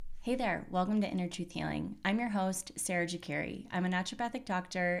Hey there, welcome to Inner Truth Healing. I'm your host, Sarah Jacari. I'm a naturopathic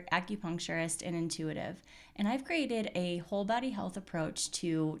doctor, acupuncturist, and intuitive, and I've created a whole body health approach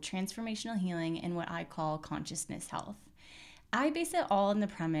to transformational healing and what I call consciousness health. I base it all on the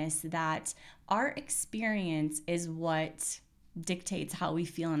premise that our experience is what dictates how we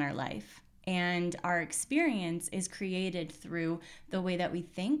feel in our life. And our experience is created through the way that we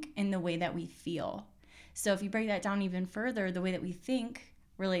think and the way that we feel. So if you break that down even further, the way that we think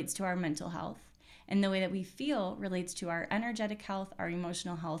relates to our mental health, and the way that we feel relates to our energetic health, our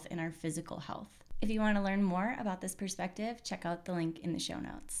emotional health, and our physical health. If you want to learn more about this perspective, check out the link in the show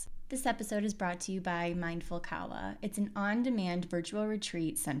notes. This episode is brought to you by Mindful Kawa. It's an on-demand virtual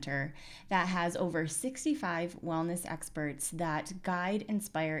retreat center that has over 65 wellness experts that guide,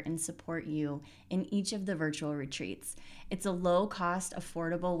 inspire, and support you in each of the virtual retreats. It's a low-cost,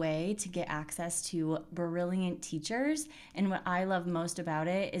 affordable way to get access to brilliant teachers. And what I love most about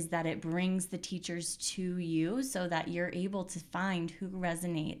it is that it brings the teachers to you so that you're able to find who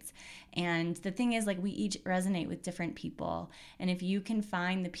resonates. And the thing is, we each resonate with different people. And if you can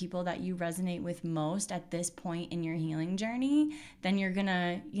find the people that you resonate with most at this point in your healing journey, then you're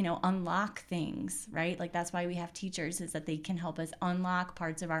gonna, unlock things, right? That's why we have teachers, is that they can help us unlock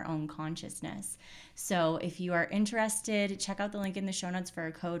parts of our own consciousness. So if you are interested, check out the link in the show notes for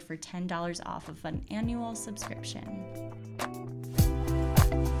a code for $10 off of an annual subscription.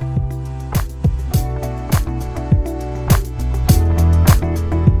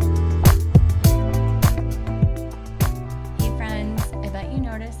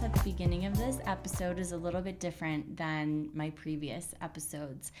 At the beginning of this episode is a little bit different than my previous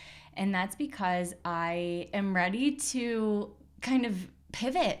episodes, and that's because I am ready to kind of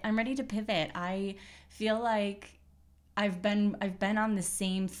pivot. I feel like I've been on the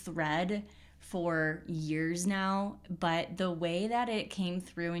same thread for years now, but the way that it came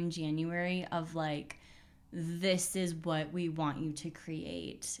through in January of this is what we want you to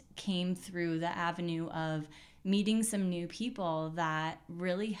create came through the avenue of meeting some new people that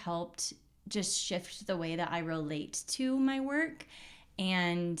really helped just shift the way that I relate to my work.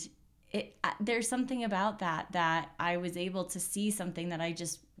 And there's something about that I was able to see something that I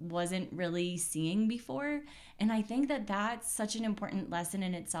just wasn't really seeing before. And I think that that's such an important lesson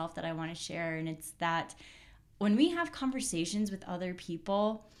in itself that I want to share. And it's that when we have conversations with other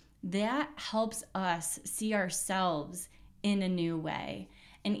people, that helps us see ourselves in a new way.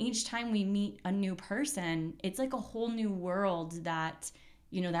 And each time we meet a new person, it's like a whole new world that,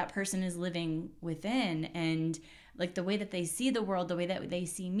 that person is living within. And the way that they see the world, the way that they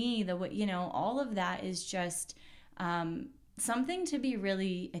see me, the way, all of that is just something to be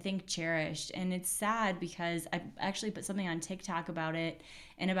really, I think, cherished. And it's sad because I actually put something on TikTok about it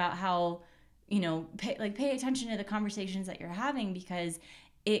and about how, pay attention to the conversations that you're having, because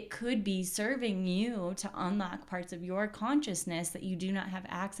it could be serving you to unlock parts of your consciousness that you do not have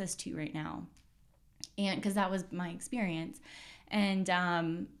access to right now. And because that was my experience. And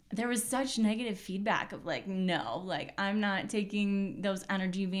there was such negative feedback of no, I'm not taking those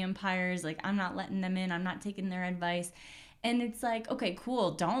energy vampires. I'm not letting them in. I'm not taking their advice. And it's okay,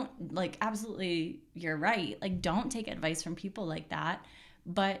 cool. Don't absolutely, you're right. Don't take advice from people like that.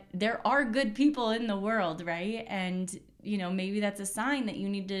 But there are good people in the world, right? And maybe that's a sign that you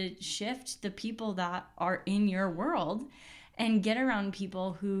need to shift the people that are in your world and get around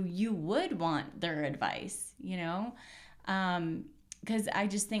people who you would want their advice, because I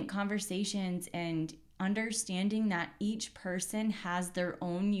just think conversations and understanding that each person has their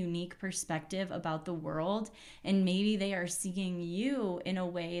own unique perspective about the world, and maybe they are seeing you in a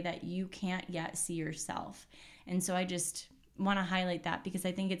way that you can't yet see yourself. And so I just want to highlight that because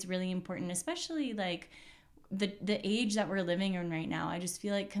I think it's really important, especially the age that we're living in right now. I just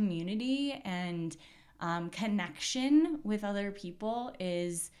feel like community and connection with other people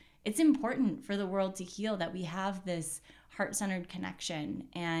it's important for the world to heal, that we have this heart-centered connection.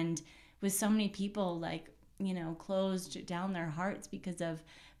 And with so many people closed down their hearts because of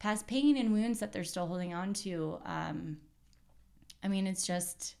past pain and wounds that they're still holding on to, it's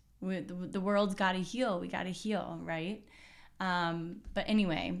just the world's got to heal. We got to heal, right? But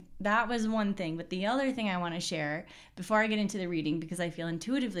anyway, that was one thing. But the other thing I want to share before I get into the reading, because I feel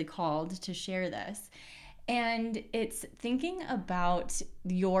intuitively called to share this, and it's thinking about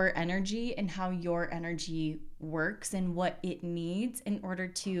your energy and how your energy works and what it needs in order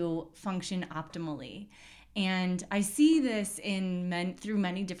to function optimally. And I see this through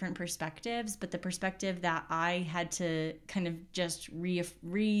many different perspectives, but the perspective that I had to kind of just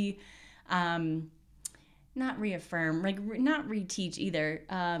not reaffirm, not reteach either.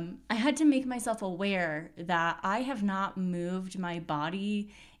 I had to make myself aware that I have not moved my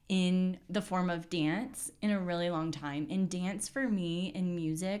body in the form of dance in a really long time. And dance for me and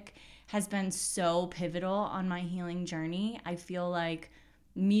music has been so pivotal on my healing journey. I feel like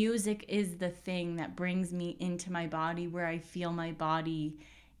music is the thing that brings me into my body, where I feel my body,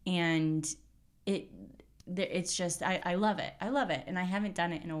 and it's just, I love it. I love it. And I haven't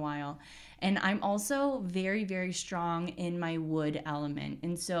done it in a while. And I'm also very, very strong in my wood element.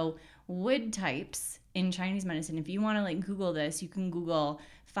 And so wood types in Chinese medicine, if you want to like Google this, you can Google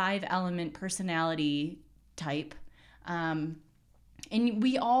 5-element personality type. And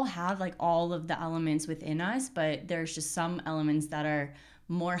we all have like all of the elements within us, but there's just some elements that are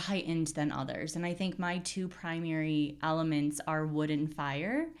more heightened than others. And I think my 2 primary elements are wood and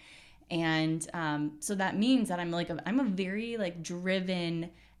fire. And so that means that I'm a very like driven,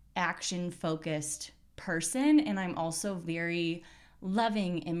 action focused person. And I'm also very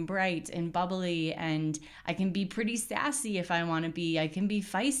loving and bright and bubbly, and I can be pretty sassy if I want to be. I can be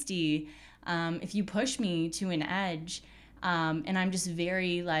feisty if you push me to an edge. And I'm just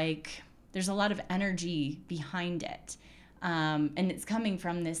very like, there's a lot of energy behind it. And it's coming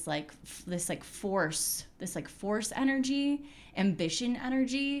from this force energy, ambition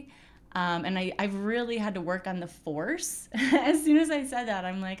energy. And I've really had to work on the force. As soon as I said that,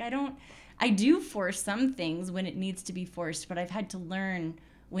 I'm like, I do force some things when it needs to be forced, but I've had to learn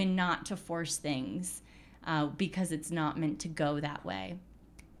when not to force things because it's not meant to go that way.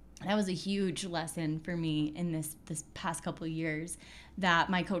 That was a huge lesson for me in this past couple of years that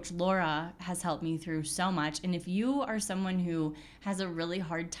my coach Laura has helped me through so much. And if you are someone who has a really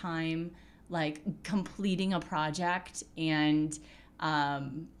hard time like completing a project, and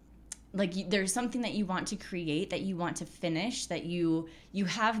there's something that you want to create, that you want to finish, that you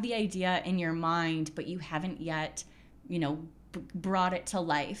have the idea in your mind, but you haven't yet, brought it to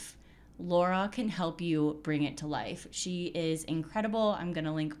life, Laura can help you bring it to life. She is incredible. I'm going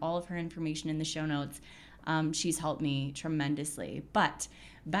to link all of her information in the show notes. She's helped me tremendously. But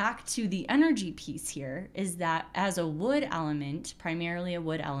back to the energy piece here is that as a wood element, primarily a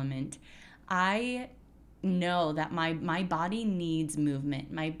wood element, I know that my body needs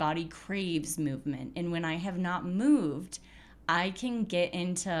movement. My body craves movement. And when I have not moved, I can get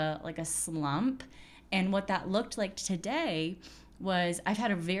into like a slump. And what that looked like today was I've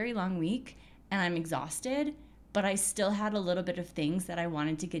had a very long week and I'm exhausted, but I still had a little bit of things that I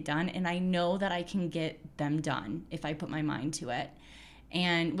wanted to get done. And I know that I can get them done if I put my mind to it,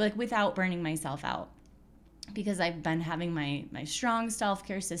 and like without burning myself out. Because I've been having my strong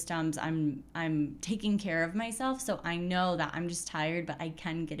self-care systems. I'm taking care of myself. So I know that I'm just tired, but I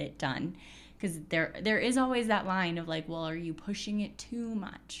can get it done. Because there is always that line of like, well, are you pushing it too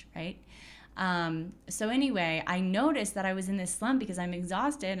much, right? So anyway, I noticed that I was in this slump because I'm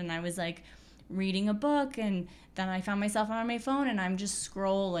exhausted, and I was like reading a book, and then I found myself on my phone and I'm just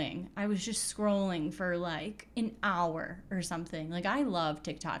scrolling. I was just scrolling for like an hour or something. Like, I love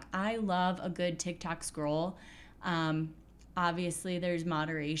TikTok. I love a good TikTok scroll. Obviously there's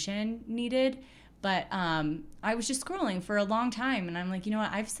moderation needed, but I was just scrolling for a long time, and I'm like, you know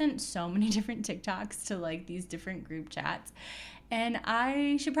what? I've sent so many different TikToks to like these different group chats, and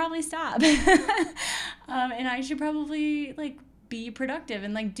I should probably stop. And I should probably like be productive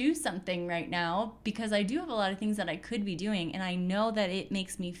and like do something right now, because I do have a lot of things that I could be doing, and I know that it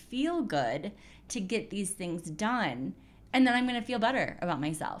makes me feel good to get these things done, and then I'm going to feel better about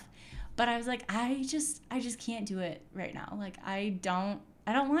myself. But I was like, I just can't do it right now. Like, I don't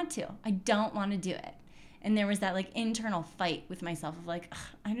want to. I don't want to do it. And there was that like internal fight with myself of like,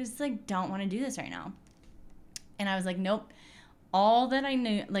 I just like don't want to do this right now. And I was like, nope. All that I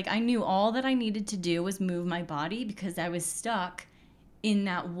knew all that I needed to do was move my body, because I was stuck in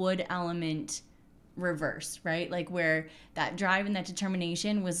that wood element reverse, right? Like where that drive and that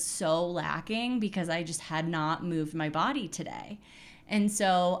determination was so lacking because I just had not moved my body today. And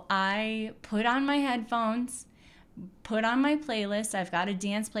so I put on my headphones, put on my playlist. I've got a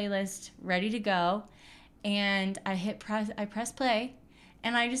dance playlist ready to go. And I press play,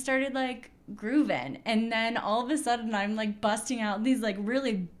 and I just started like grooving. And then all of a sudden I'm like busting out these like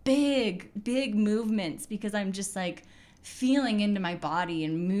really big movements, because I'm just like feeling into my body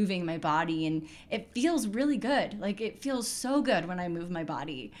and moving my body, and it feels really good. Like, it feels so good when I move my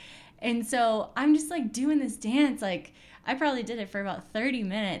body. And so I'm just like doing this dance. Like, I probably did it for about 30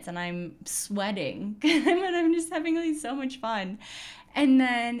 minutes and I'm sweating, but I'm just having like so much fun. And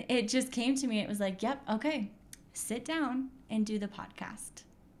then it just came to me. It was like, yep, okay, sit down and do the podcast.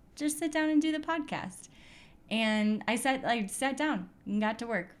 Just sit down and do the podcast. And I sat down and got to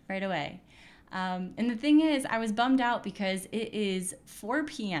work right away. And the thing is, I was bummed out because it is 4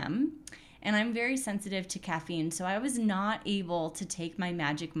 p.m. and I'm very sensitive to caffeine. So I was not able to take my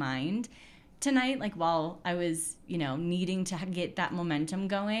Magic Mind tonight, like while I was, needing to get that momentum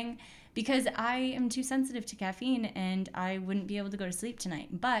going, because I am too sensitive to caffeine and I wouldn't be able to go to sleep tonight.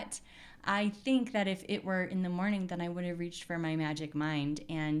 But I think that if it were in the morning, then I would have reached for my Magic Mind.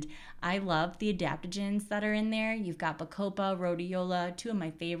 And I love the adaptogens that are in there. You've got Bacopa, Rhodiola, two of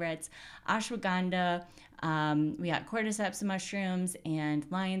my favorites, ashwagandha. We got cordyceps mushrooms and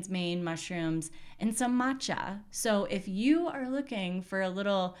lion's mane mushrooms and some matcha. So if you are looking for a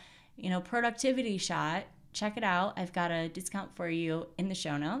little, productivity shot, check it out. I've got a discount for you in the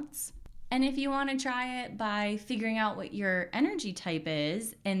show notes. And if you want to try it by figuring out what your energy type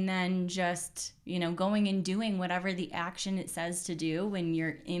is and then just, going and doing whatever the action it says to do when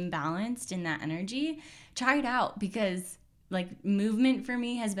you're imbalanced in that energy, try it out, because movement for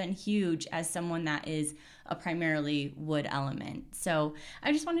me has been huge as someone that is a primarily wood element. So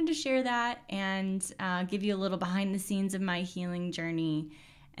I just wanted to share that and give you a little behind the scenes of my healing journey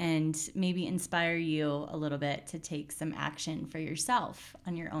and maybe inspire you a little bit to take some action for yourself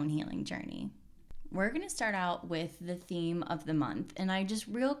on your own healing journey. We're going to start out with the theme of the month, and I just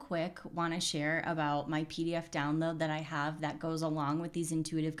real quick want to share about my PDF download that I have that goes along with these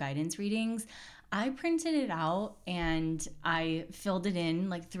intuitive guidance readings. I printed it out and I filled it in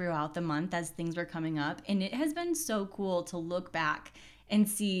throughout the month as things were coming up, and it has been so cool to look back and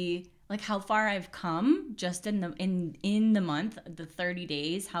see how far I've come just in the month, the 30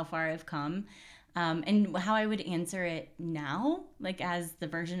 days, how far I've come, and how I would answer it now, as the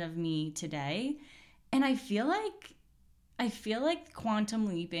version of me today. And I feel like quantum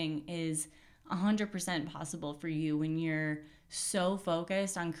leaping is 100% possible for you when you're so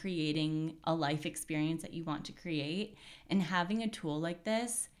focused on creating a life experience that you want to create. And having a tool like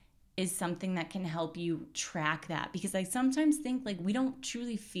this is something that can help you track that, because I sometimes think we don't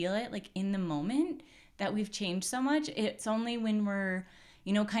truly feel it in the moment that we've changed so much. It's only when we're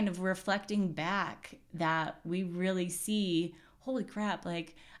kind of reflecting back that we really see, holy crap,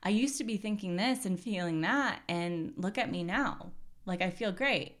 I used to be thinking this and feeling that, and look at me now. I feel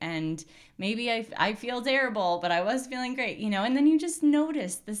great, and maybe I feel terrible, but I was feeling great, and then you just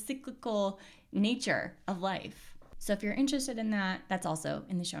notice the cyclical nature of life. So if you're interested in that, that's also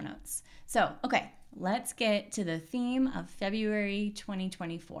in the show notes. So, okay, let's get to the theme of February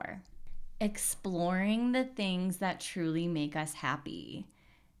 2024. Exploring the things that truly make us happy.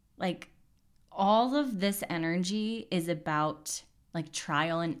 All of this energy is about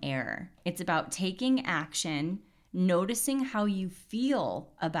trial and error. It's about taking action, noticing how you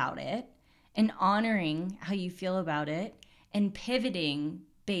feel about it, and honoring how you feel about it, and pivoting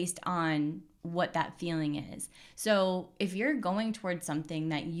based on what that feeling is. So if you're going towards something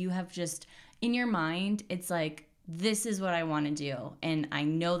that you have just in your mind, it's this is what I want to do, and I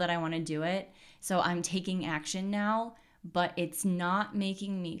know that I want to do it, so I'm taking action now, but it's not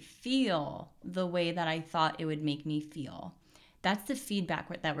making me feel the way that I thought it would make me feel. That's the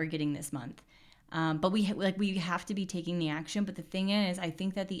feedback that we're getting this month. But we have to be taking the action. But the thing is, I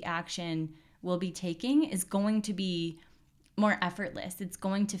think that the action we'll be taking is going to be more effortless. It's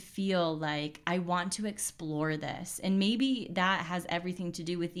going to feel like I want to explore this. And maybe that has everything to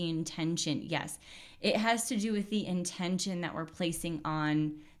do with the intention. Yes, it has to do with the intention that we're placing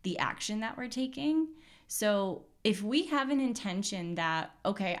on the action that we're taking. So if we have an intention that,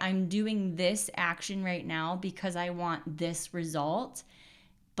 okay, I'm doing this action right now because I want this result,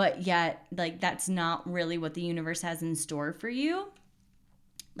 but yet that's not really what the universe has in store for you,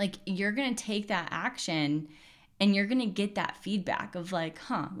 you're going to take that action and you're going to get that feedback of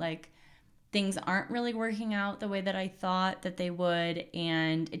things aren't really working out the way that I thought that they would,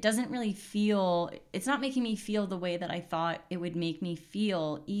 and it doesn't really feel, it's not making me feel the way that I thought it would make me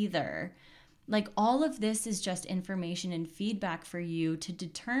feel either. All of this is just information and feedback for you to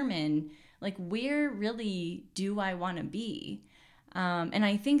determine where really do I want to be. And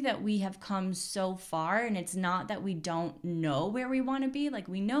I think that we have come so far, and it's not that we don't know where we want to be.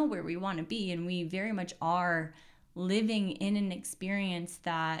 We know where we want to be, and we very much are living in an experience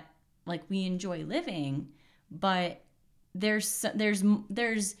that we enjoy living, but there's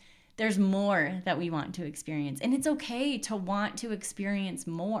more that we want to experience, and it's okay to want to experience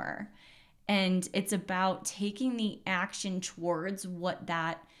more. And it's about taking the action towards what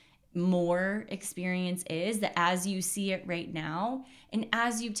that more experience is, that as you see it right now, and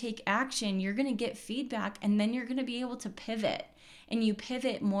as you take action, you're going to get feedback, and then you're going to be able to pivot. And you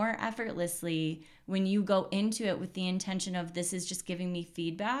pivot more effortlessly when you go into it with the intention of, this is just giving me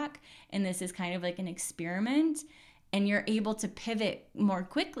feedback, and this is kind of like an experiment, and you're able to pivot more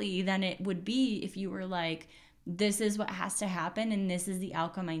quickly than it would be if you were this is what has to happen and this is the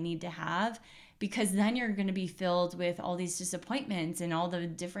outcome I need to have, because then you're going to be filled with all these disappointments and all the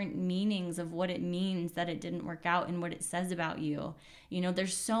different meanings of what it means that it didn't work out and what it says about you. You know,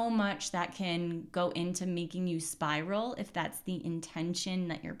 there's so much that can go into making you spiral if that's the intention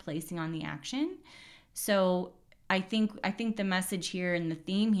that you're placing on the action. So I think the message here and the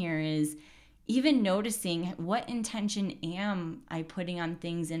theme here is even noticing what intention am I putting on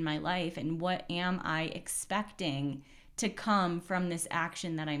things in my life and what am I expecting to come from this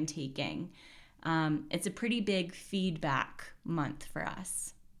action that I'm taking. It's a pretty big feedback month for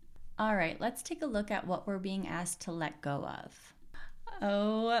us. All right, let's take a look at what we're being asked to let go of.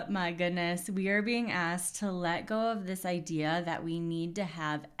 Oh my goodness, we are being asked to let go of this idea that we need to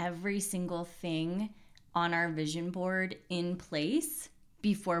have every single thing on our vision board in place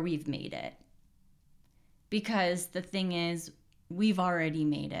before we've made it. Because the thing is, we've already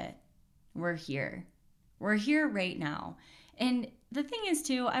made it. We're here. We're here right now. And the thing is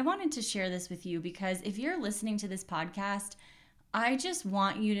too, I wanted to share this with you because if you're listening to this podcast, I just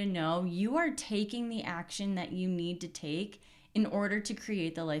want you to know you are taking the action that you need to take in order to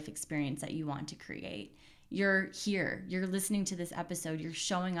create the life experience that you want to create. You're here. You're listening to this episode. You're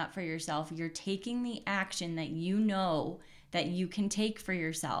showing up for yourself. You're taking the action that you know that you can take for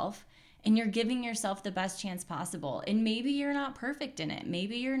yourself. And you're giving yourself the best chance possible. And maybe you're not perfect in it.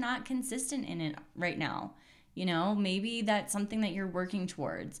 Maybe you're not consistent in it right now. You know, maybe that's something that you're working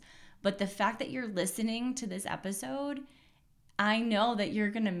towards. But the fact that you're listening to this episode, I know that you're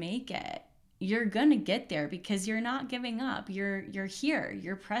going to make it. You're going to get there because you're not giving up. You're here.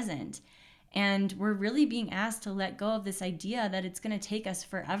 You're present. And we're really being asked to let go of this idea that it's going to take us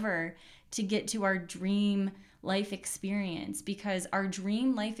forever to get to our dream life experience, because our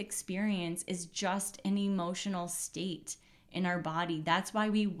dream life experience is just an emotional state in our body. That's why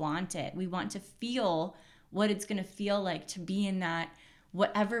we want it. We want to feel what it's going to feel like to be in that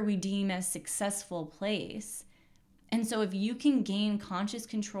whatever we deem as successful place. And so if you can gain conscious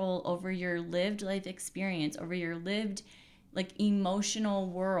control over your lived life experience, over your lived like emotional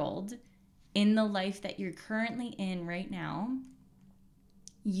world in the life that you're currently in right now,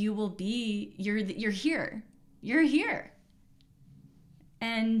 you will be, you're here. You're here.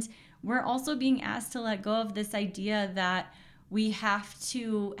 And we're also being asked to let go of this idea that we have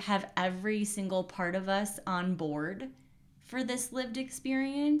to have every single part of us on board for this lived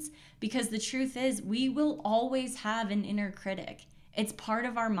experience, because the truth is we will always have an inner critic. It's part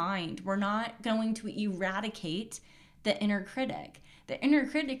of our mind. We're not going to eradicate the inner critic. The inner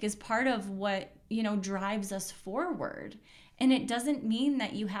critic is part of what, drives us forward. And it doesn't mean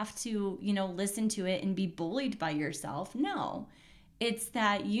that you have to, listen to it and be bullied by yourself. No, it's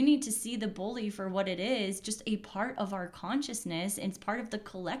that you need to see the bully for what it is, just a part of our consciousness. It's part of the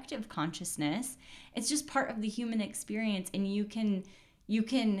collective consciousness. It's just part of the human experience. And you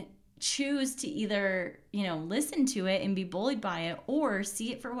can choose to either, listen to it and be bullied by it, or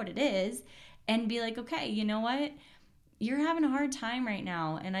see it for what it is and be like, okay, you know what? You're having a hard time right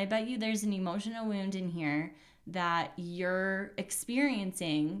now. And I bet you there's an emotional wound in here that you're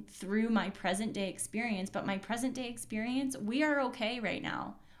experiencing through my present day experience. But my present day experience, we are okay right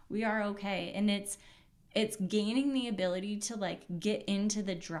now. We are okay. And it's gaining the ability to get into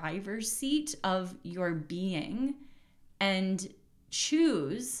the driver's seat of your being and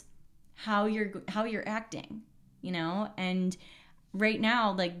choose how you're acting, and right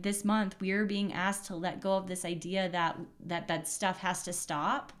now, this month, we are being asked to let go of this idea that stuff has to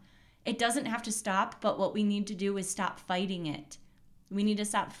stop. It doesn't have to stop, but what we need to do is stop fighting it. We need to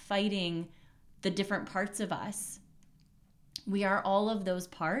stop fighting the different parts of us. We are all of those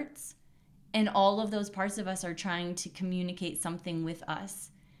parts, and all of those parts of us are trying to communicate something with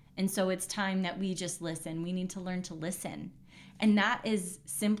us. And so it's time that we just listen. We need to learn to listen. And that is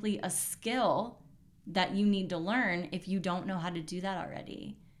simply a skill that you need to learn if you don't know how to do that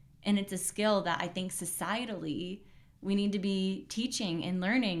already. And it's a skill that I think societally we need to be teaching and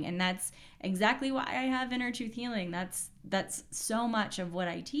learning. And that's exactly why I have Inner Truth Healing. That's so much of what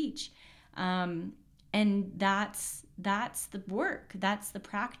I teach. And that's the work. That's the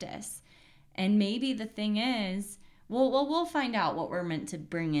practice. And maybe the thing is, we'll find out what we're meant to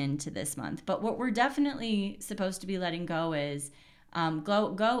bring into this month. But what we're definitely supposed to be letting go is,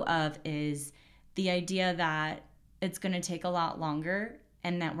 go of is the idea that it's going to take a lot longer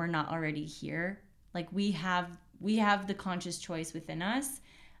and that we're not already here. We have the conscious choice within us.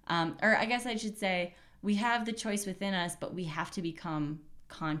 Or I guess I should say we have the choice within us, but we have to become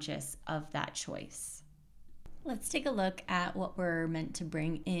conscious of that choice. Let's take a look at what we're meant to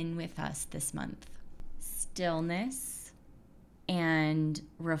bring in with us this month. Stillness and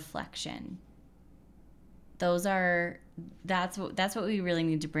reflection. that's what we really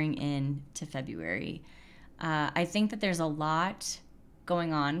need to bring in to February. I think that there's a lot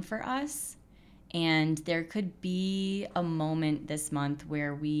going on for us, and there could be a moment this month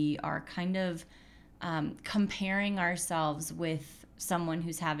where we are kind of comparing ourselves with someone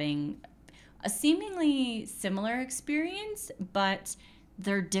who's having a seemingly similar experience, but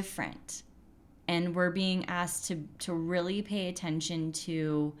they're different. And we're being asked to really pay attention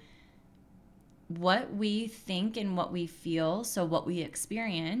to what we think and what we feel, so what we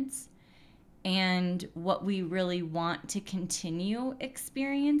experience, and what we really want to continue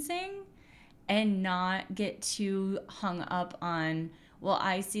experiencing, and not get too hung up on, well,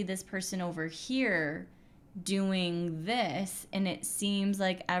 I see this person over here doing this and it seems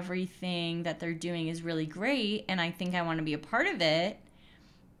like everything that they're doing is really great and I think I want to be a part of it.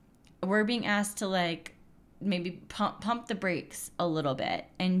 We're being asked to like maybe pump the brakes a little bit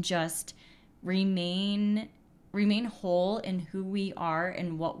and just remain whole in who we are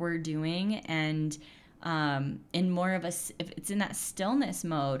and what we're doing, and in more of if it's in that stillness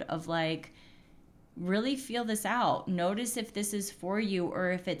mode of like, really feel this out. Notice if this is for you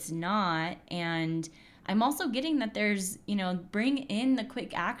or if it's not. And I'm also getting that there's, bring in the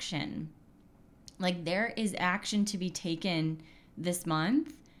quick action. Like there is action to be taken this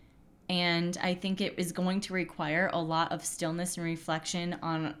month. And I think it is going to require a lot of stillness and reflection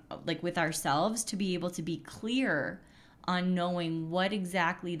on like with ourselves to be able to be clear on knowing what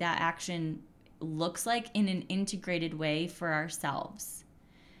exactly that action looks like in an integrated way for ourselves.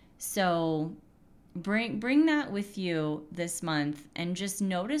 So bring that with you this month and just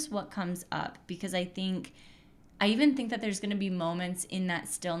notice what comes up, because I even think that there's going to be moments in that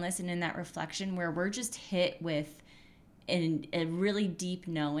stillness and in that reflection where we're just hit with a really deep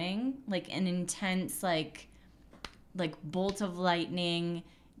knowing, like an intense like bolt of lightning,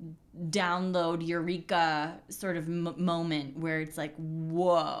 download, eureka sort of moment where it's like,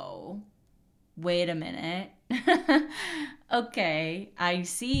 whoa, wait a minute. Okay, I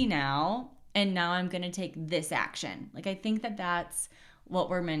see now. And now I'm going to take this action. Like, I think that that's what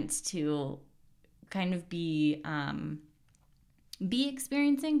we're meant to kind of be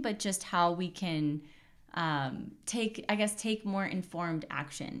experiencing, but just how we can take more informed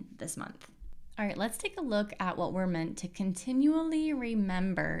action this month. All right, let's take a look at what we're meant to continually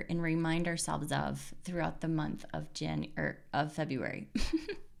remember and remind ourselves of throughout the month of February.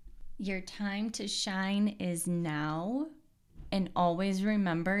 Your time to shine is now. And always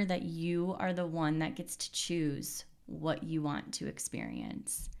remember that you are the one that gets to choose what you want to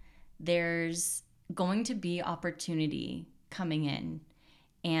experience. There's going to be opportunity coming in,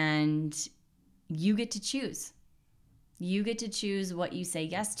 and you get to choose. You get to choose what you say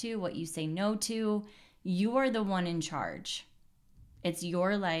yes to, what you say no to. You are the one in charge. It's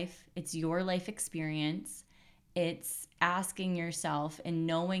your life. It's your life experience. It's asking yourself and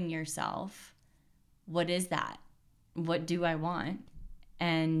knowing yourself, what is that? What do I want?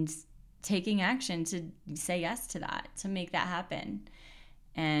 And taking action to say yes to that, to make that happen.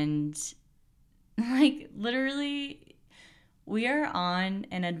 And like literally, we are on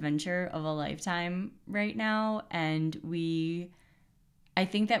an adventure of a lifetime right now. And I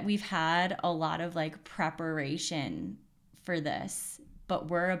think that we've had a lot of like preparation for this, but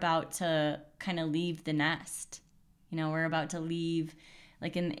we're about to kind of leave the nest. We're about to leave.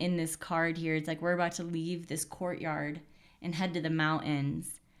 Like in this card here, it's like we're about to leave this courtyard and head to the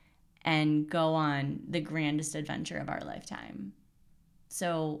mountains and go on the grandest adventure of our lifetime.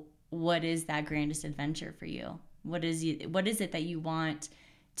 So what is that grandest adventure for you? What is it that you want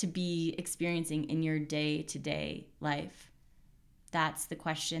to be experiencing in your day-to-day life? That's the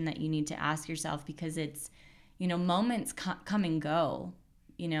question that you need to ask yourself, because it's, moments come and go.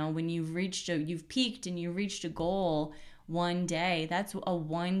 When you've peaked and you've reached a goal one day, that's a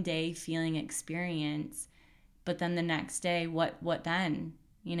one day feeling experience. But then the next day, what then?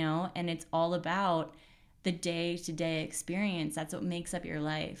 And it's all about the day-to-day experience. That's what makes up your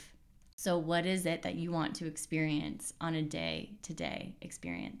life. So what is it that you want to experience on a day-to-day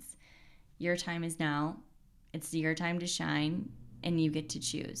experience? Your time is now. It's your time to shine, and you get to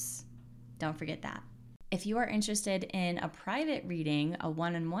choose. Don't forget that. If you are interested in a private reading, a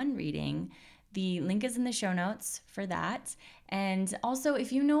one-on-one reading, the link is in the show notes for that. And also,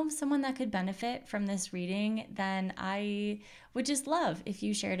 if you know of someone that could benefit from this reading, then I would just love if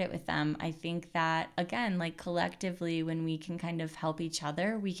you shared it with them. I think that, again, like collectively, when we can kind of help each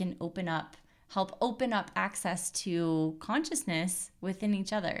other, we can help open up access to consciousness within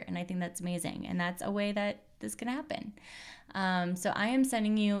each other. And I think that's amazing. And that's a way that this can happen. So I am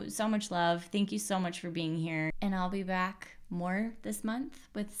sending you so much love. Thank you so much for being here. And I'll be back more this month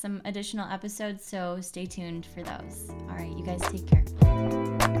with some additional episodes, so stay tuned for those. All right, you guys take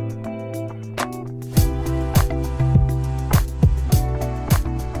care.